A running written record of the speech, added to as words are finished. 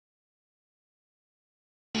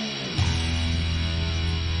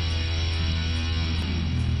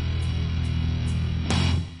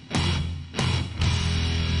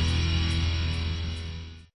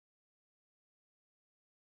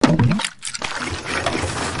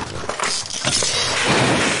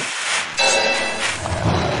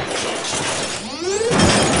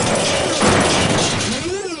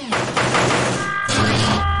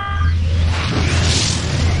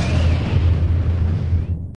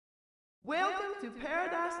to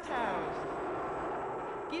Paradise Towers.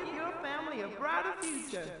 Give your family a brighter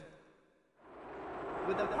future.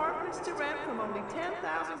 With apartments to rent from only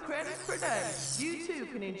 10,000 credits per day, you too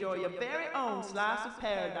can enjoy your very own slice of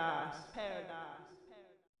paradise.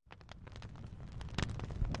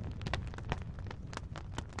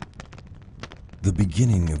 The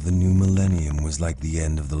beginning of the new millennium was like the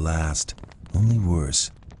end of the last, only worse.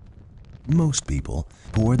 Most people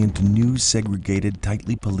poured into new, segregated,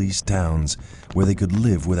 tightly policed towns where they could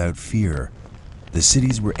live without fear. The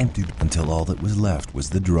cities were emptied until all that was left was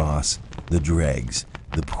the dross, the dregs,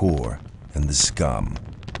 the poor, and the scum.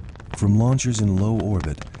 From launchers in low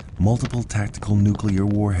orbit, multiple tactical nuclear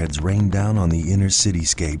warheads rained down on the inner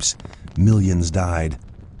cityscapes. Millions died.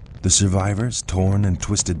 The survivors, torn and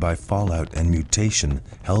twisted by fallout and mutation,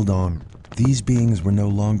 held on. These beings were no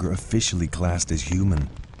longer officially classed as human,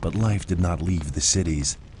 but life did not leave the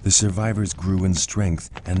cities. The survivors grew in strength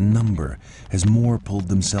and number as more pulled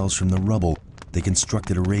themselves from the rubble. They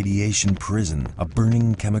constructed a radiation prison, a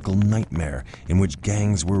burning chemical nightmare in which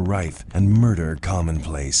gangs were rife and murder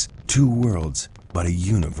commonplace. Two worlds, but a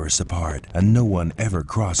universe apart, and no one ever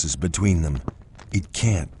crosses between them. It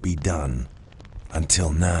can't be done.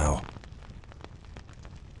 Until now.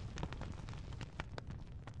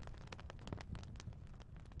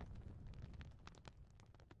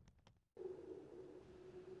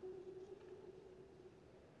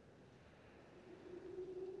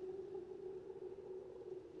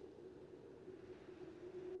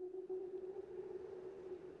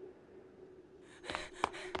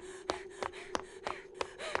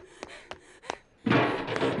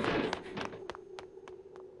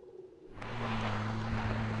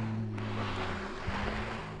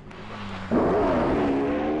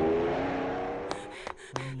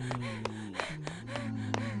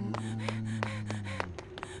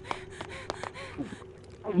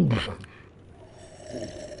 Please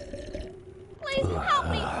help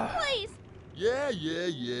me, please!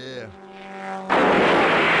 Yeah.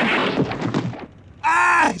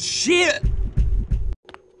 Ah, shit!